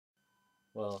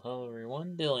Well, hello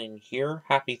everyone, Dylan here.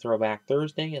 Happy Throwback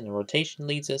Thursday, and the rotation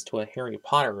leads us to a Harry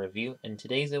Potter review, and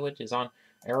today's which is on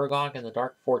Arragog and the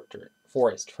Dark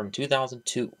Forest from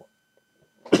 2002.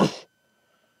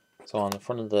 So on the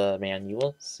front of the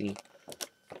manual, see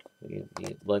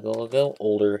the Lego logo,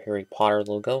 older Harry Potter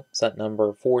logo, set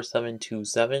number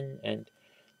 4727, and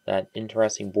that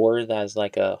interesting border that is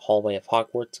like a hallway of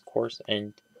Hogwarts, of course,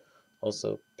 and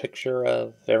also picture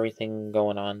of everything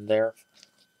going on there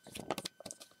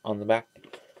on the back.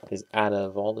 Is out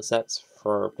of all the sets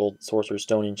for both Sorcerer's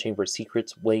Stone and Chamber of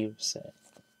Secrets waves,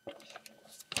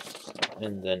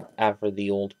 and then after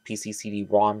the old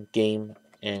PC-CD-ROM game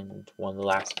and one of the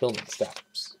last building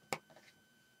steps.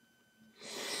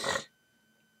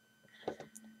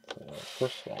 So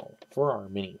first of all, for our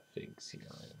minifigs here,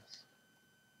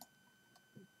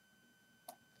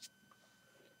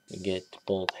 we get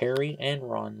both Harry and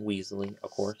Ron Weasley,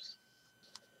 of course,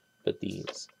 but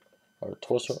these are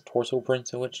torso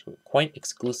prints, which are quite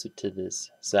exclusive to this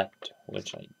set,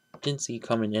 which I didn't see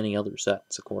come in any other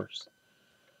sets, of course.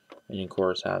 And of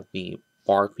course have the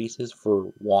bar pieces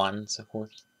for wands, of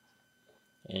course.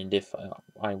 And if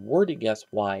I were to guess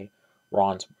why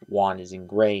Ron's wand is in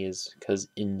gray, is because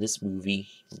in this movie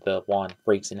the wand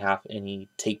breaks in half and he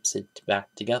tapes it back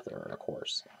together, of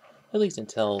course. At least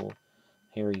until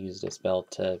Harry used a spell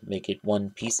to make it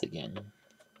one piece again.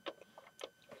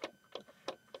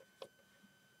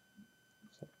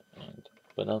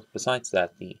 But besides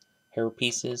that, the hair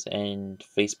pieces and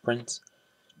face prints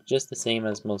just the same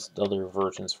as most other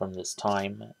versions from this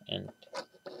time, and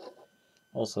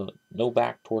also no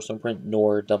back torso print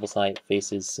nor double-sided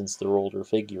faces since they're older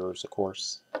figures, of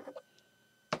course.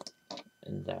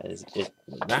 And that is it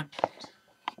with that.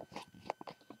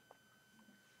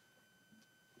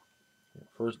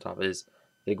 First off is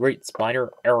the Great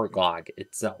Spider Arragog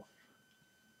itself,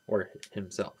 or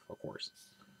himself, of course.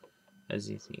 As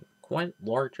you see, quite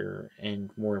larger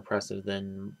and more impressive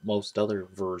than most other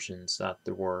versions that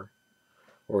there were,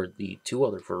 or the two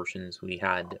other versions we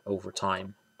had over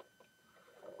time.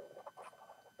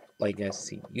 Like I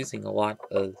see, using a lot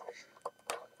of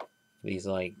these,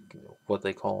 like what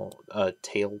they call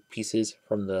tail pieces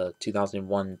from the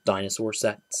 2001 dinosaur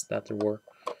sets that there were,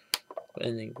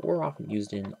 and they were often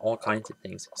used in all kinds of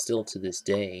things still to this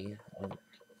day. And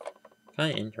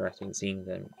kind of interesting seeing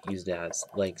them used as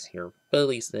legs here, but at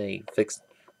least they fixed.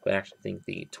 But I actually think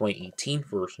the 2018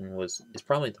 version is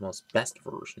probably the most best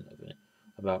version of it,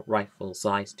 about right full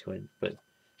size to it. But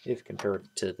if compared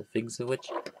to the figs of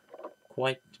which,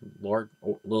 quite large, a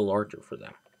little larger for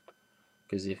that.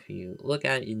 Because if you look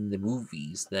at it in the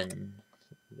movies, then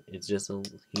it's just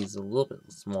he's a little bit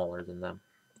smaller than them,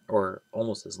 or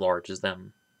almost as large as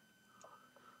them.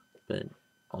 But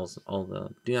also,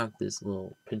 although do have this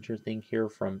little pincher thing here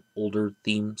from older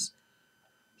themes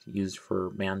used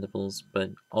for mandibles, but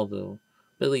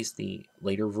at least the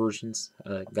later versions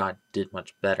did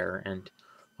much better, and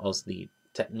also the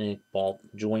technic ball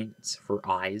joints for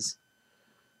eyes,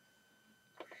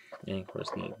 and of course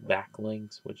the back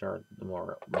legs, which are the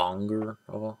more longer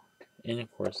of all, and of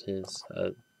course his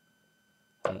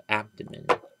abdomen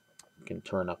can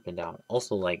turn up and down,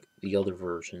 also like the other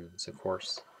versions, of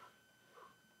course.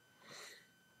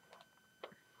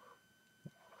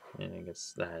 And I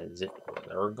guess that is it with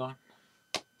Aragog.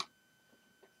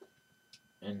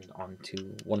 And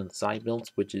onto one of the side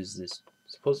builds, which is this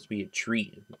supposed to be a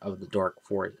tree of the dark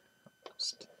forest,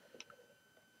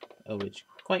 which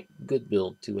quite good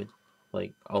build to it,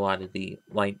 like a lot of the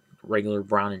light regular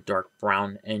brown and dark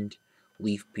brown and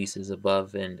leaf pieces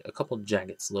above, and a couple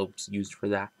jagged slopes used for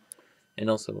that. And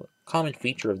also a common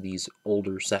feature of these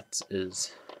older sets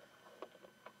is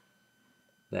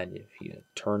that if you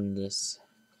turn this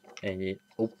and it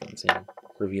opens and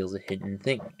reveals a hidden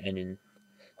thing, and in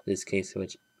this case,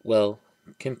 which, well,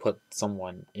 can put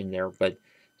someone in there, but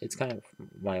it's kind of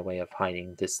my way of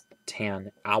hiding this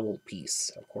tan owl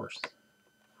piece, of course.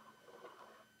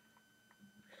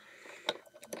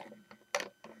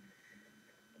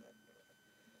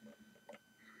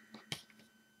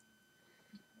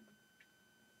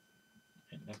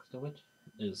 And next to which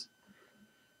is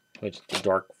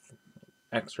the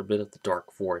extra bit of the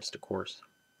dark forest, of course.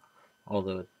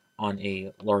 Although on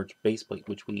a large base plate,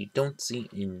 which we don't see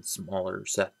in smaller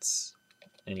sets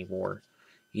anymore,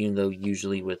 even though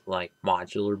usually with like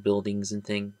modular buildings and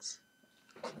things.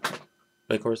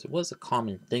 But of course, it was a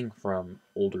common thing from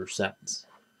older sets.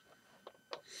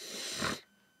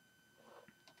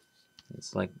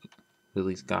 It's like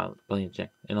Lily's got plenty of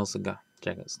and also got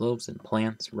jagged slopes and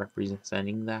plants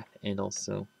representing that, and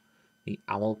also the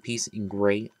owl piece in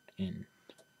gray, and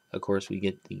of course we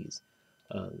get these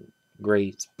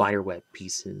gray spiderweb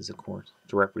pieces, of course,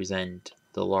 to represent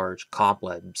the large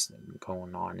cobwebs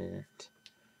going on in it.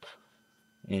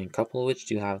 And a couple of which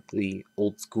do have the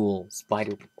old school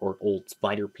spider or old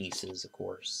spider pieces, of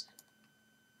course.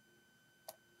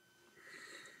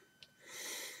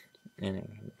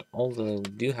 And although we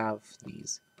do have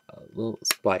these little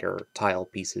spider tile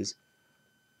pieces,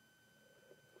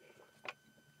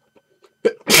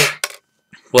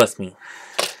 bless me.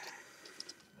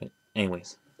 But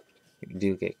anyways, you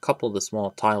do get a couple of the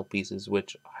small tile pieces,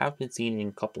 which have been seen in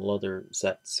a couple other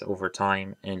sets over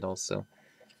time, and also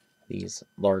these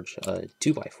large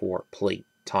 2x4 plate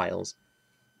tiles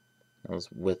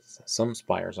with some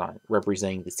spiders on it,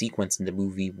 representing the sequence in the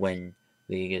movie when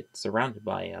they get surrounded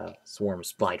by a swarm of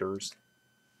spiders.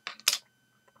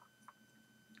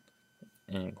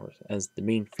 And of course, as the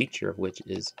main feature of which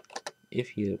is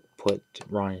if you put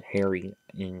Ron and Harry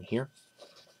in here,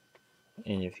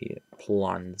 and if you pull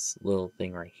on this little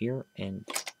thing right here, and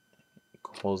it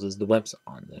closes the webs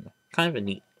on them. Kind of a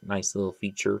neat, nice little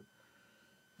feature.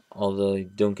 Although you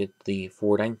don't get the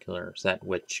Ford Angular set,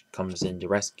 which comes in to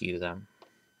rescue them.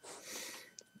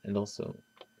 And also,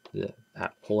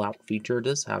 that pull-out feature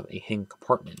does have a hidden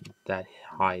compartment that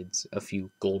hides a few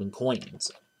golden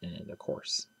coins in it, of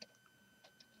course.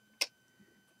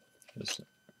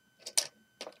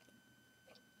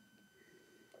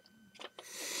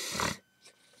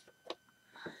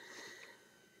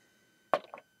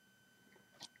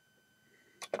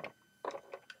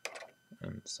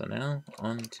 And so now,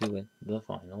 on to the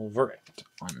final verdict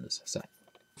on this set.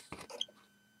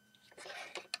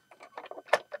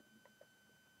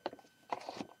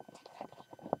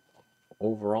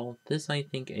 Overall, this I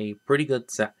think a pretty good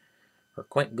set, or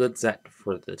quite good set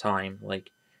for the time.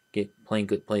 Like, playing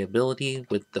good playability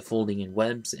with the folding in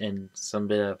webs and some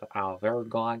bit of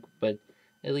Arragog, but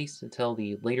at least until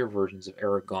the later versions of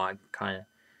Arragog kind of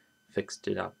fixed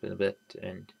it up a bit.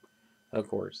 And of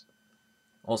course,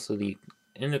 also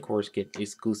of course get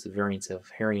exclusive variants of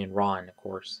Harry and Ron, of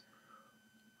course.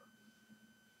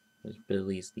 But at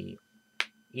least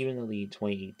even though the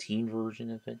 2018 version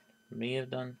of it may have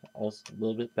done also a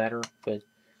little bit better, but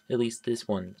at least this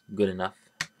one's good enough.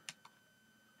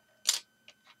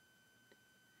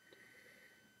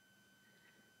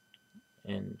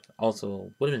 And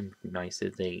also would have been nice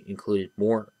if they included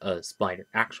more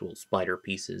actual spider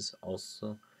pieces,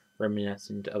 also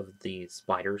reminiscent of the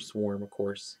spider swarm, of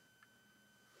course.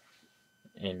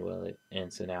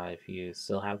 And so now if you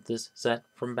still have this set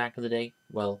from back in the day,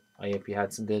 well, I hope you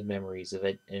had some good memories of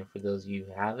it. And for those of you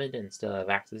who haven't and still have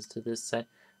access to this set,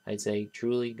 I'd say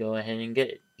truly go ahead and get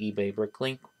it. eBay,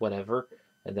 Bricklink, whatever.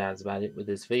 And that's about it with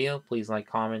this video. Please like,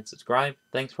 comment, subscribe.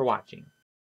 Thanks for watching.